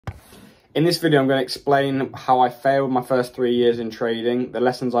In this video, I'm going to explain how I failed my first 3 years in trading, the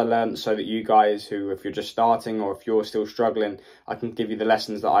lessons I learned so that you guys who, if you're just starting or if you're still struggling, I can give you the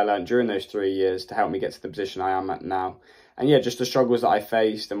lessons that I learned during those 3 years to help me get to the position I am at now. And yeah, just the struggles that I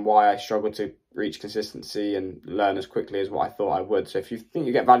faced and why I struggled to reach consistency and learn as quickly as what I thought I would. So if you think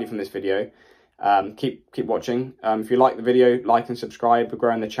you get value from this video, keep watching. If you like the video, like and subscribe. We're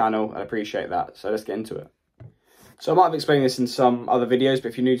growing the channel. I appreciate that. So let's get into it. So I might have explained this in some other videos, but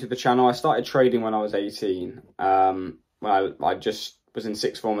if you're new to the channel, I started trading when I was 18. When I just was in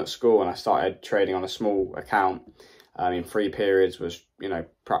sixth form at school and I started trading on a small account. In free periods was,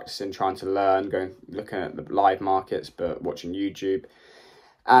 practicing, trying to learn, looking at the live markets, but watching YouTube.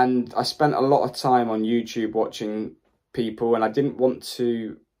 And I spent a lot of time on YouTube watching people, and I didn't want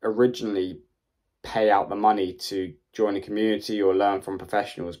to originally pay out the money to join a community or learn from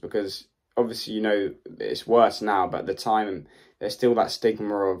professionals because obviously, it's worse now, but at the time, there's still that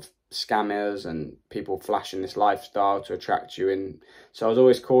stigma of scammers and people flashing this lifestyle to attract you in. So I was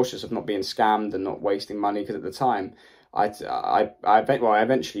always cautious of not being scammed and not wasting money because at the time, I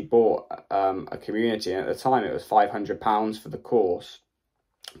eventually bought a community, and at the time it was £500 for the course,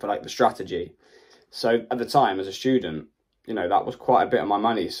 for like the strategy. So at the time, as a student, that was quite a bit of my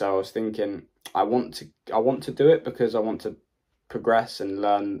money. So I was thinking, I want to do it because I want to progress and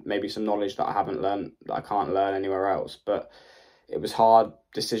learn maybe some knowledge that I haven't learned, that I can't learn anywhere else. But it was a hard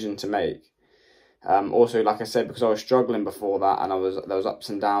decision to make. Also, like I said, because I was struggling before that, and there was ups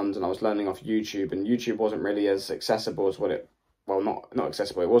and downs, and I was learning off YouTube, and YouTube wasn't really as accessible as not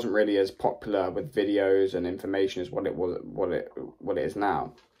accessible. It wasn't really as popular with videos and information as what it is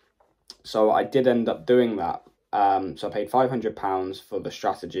now. So I did end up doing that. So I paid £500 for the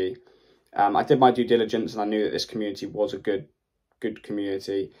strategy. I did my due diligence, and I knew that this community was a good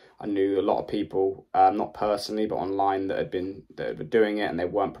community. I knew a lot of people, not personally, but online, that were doing it, and they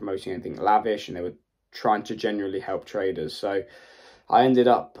weren't promoting anything lavish, and they were trying to genuinely help traders. So I ended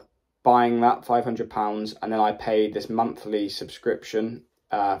up buying that £500, and then I paid this monthly subscription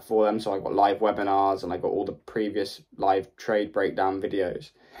for them. So I got live webinars, and I got all the previous live trade breakdown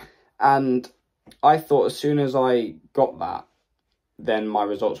videos. And I thought as soon as I got that, then my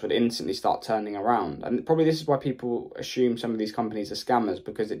results would instantly start turning around. And probably this is why people assume some of these companies are scammers,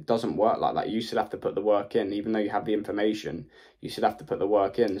 because it doesn't work like that. You still have to put the work in. Even though you have the information, you still have to put the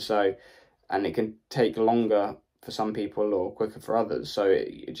work in. So, and it can take longer for some people or quicker for others. So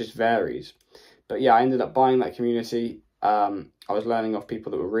it just varies. But yeah, I ended up buying that community. I was learning off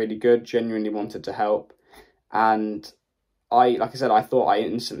people that were really good, genuinely wanted to help. And like I said, I thought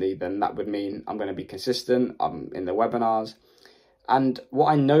then that would mean I'm going to be consistent. I'm in the webinars. And what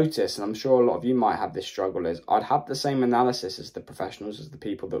I noticed, and I'm sure a lot of you might have this struggle, is I'd have the same analysis as the professionals, as the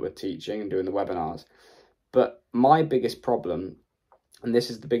people that were teaching and doing the webinars. But my biggest problem, and this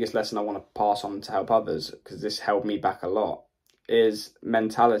is the biggest lesson I want to pass on to help others, because this held me back a lot, is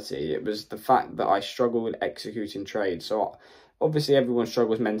mentality. It was the fact that I struggled with executing trades. So obviously everyone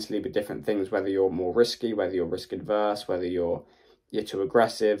struggles mentally with different things, whether you're more risky, whether you're risk adverse, whether you're too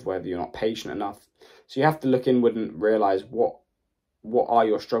aggressive, whether you're not patient enough. So you have to look inward and realize what are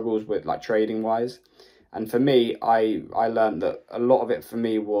your struggles with, like, trading wise. And for me, I learned that a lot of it for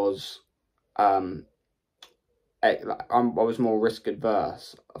me was I was more risk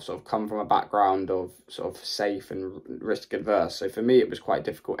adverse. I've sort of come from a background of sort of safe and risk adverse, so for me it was quite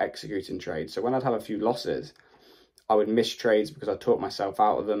difficult executing trades. So when I'd have a few losses, I would miss trades because I talked myself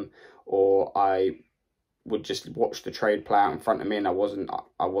out of them, or I would just watch the trade play out in front of me, and I wasn't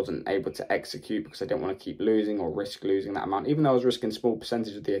able to execute because I didn't want to keep losing or risk losing that amount. Even though I was risking a small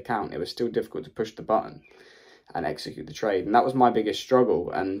percentage of the account, it was still difficult to push the button and execute the trade. And that was my biggest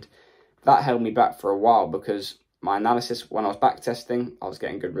struggle, and that held me back for a while, because my analysis, when I was back testing, I was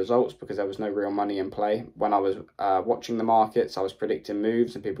getting good results because there was no real money in play. When I was watching the markets, I was predicting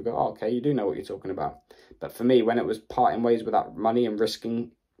moves, and people go, oh, okay, you do know what you're talking about. But for me, when it was parting ways with that money and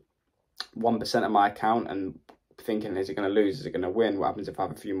risking 1% of my account and thinking, is it going to lose, is it going to win, what happens if I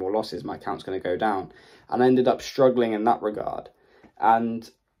have a few more losses, my account's going to go down. And I ended up struggling in that regard. And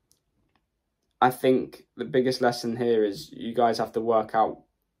I think the biggest lesson here is you guys have to work out,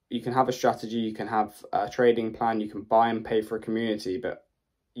 you can have a strategy, you can have a trading plan, you can buy and pay for a community, but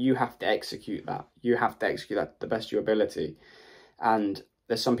you have to execute that. You have to execute that to the best of your ability. And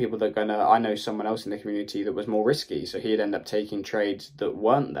there's some people that I know someone else in the community that was more risky. So he'd end up taking trades that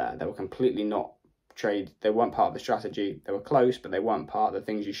weren't there. They were completely not trade. They weren't part of the strategy. They were close, but they weren't part of the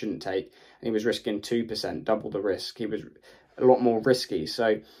things you shouldn't take. And he was risking 2%, double the risk. He was a lot more risky.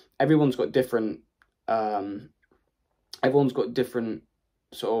 So everyone's got different sort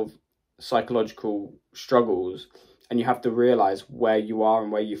of psychological struggles, and you have to realize where you are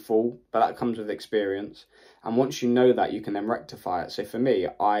and where you fall, but that comes with experience. And once you know that, you can then rectify it. So for me,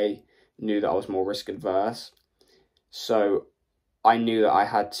 I knew that I was more risk adverse, so I knew that I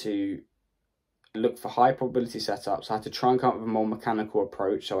had to look for high probability setups. I had to try and come up with a more mechanical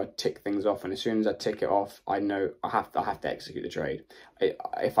approach, so I tick things off, and as soon as I tick it off, I know I have to execute the trade.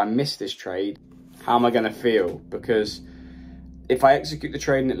 If I miss this trade, how am I going to feel? Because if I execute the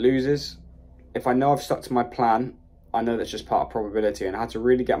trade and it loses, if I know I've stuck to my plan, I know that's just part of probability, and I had to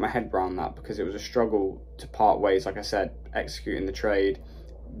really get my head around that, because it was a struggle to part ways, like I said, executing the trade,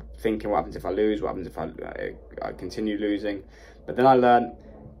 thinking what happens if I lose, what happens if I continue losing. But then I learned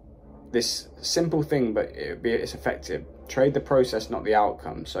this simple thing, but it's effective. Trade the process, not the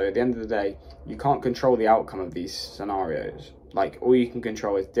outcome. So at the end of the day, you can't control the outcome of these scenarios. Like, all you can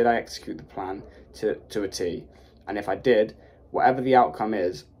control is, did I execute the plan to a T? And if I did, whatever the outcome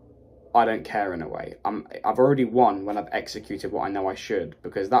is, I don't care in a way. I've already won when I've executed what I know I should,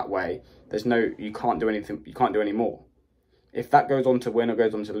 because that way you can't do anything, you can't do any more. If that goes on to win or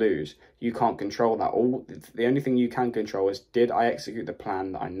goes on to lose, you can't control that. The only thing you can control is, did I execute the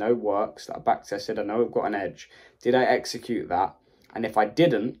plan that I know works, that I backtested, I know I've got an edge? Did I execute that? And if I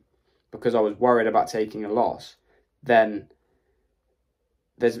didn't, because I was worried about taking a loss, then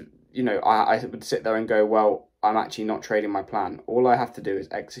there's, I would sit there and go, well, I'm actually not trading my plan. All I have to do is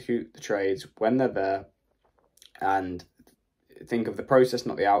execute the trades when they're there and think of the process,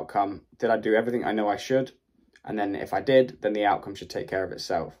 not the outcome. Did I do everything I know I should? And then if I did, then the outcome should take care of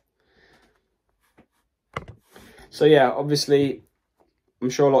itself. So yeah, obviously, I'm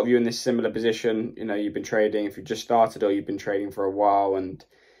sure a lot of you in this similar position, you've been trading, if you've just started or you've been trading for a while, and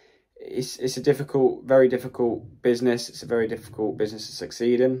it's a difficult, very difficult business. It's a very difficult business to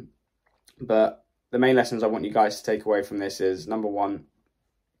succeed in. But the main lessons I want you guys to take away from this is, number one,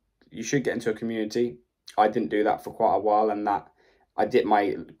 you should get into a community. I didn't do that for quite a while, and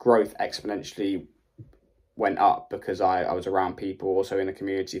my growth exponentially went up because I was around people, also in a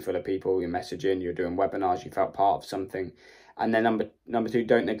community full of people. You're messaging, you're doing webinars, you felt part of something. And then number two,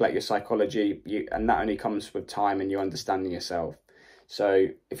 don't neglect your psychology, and that only comes with time and you understanding yourself. So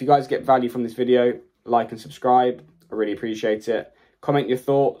if you guys get value from this video, like and subscribe. I really appreciate it. Comment your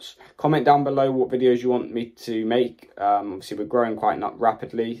thoughts. Comment down below what videos you want me to make. Obviously, we're growing quite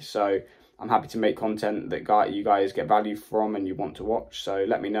rapidly, so I'm happy to make content that you guys get value from and you want to watch. So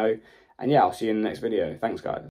let me know. And yeah, I'll see you in the next video. Thanks, guys.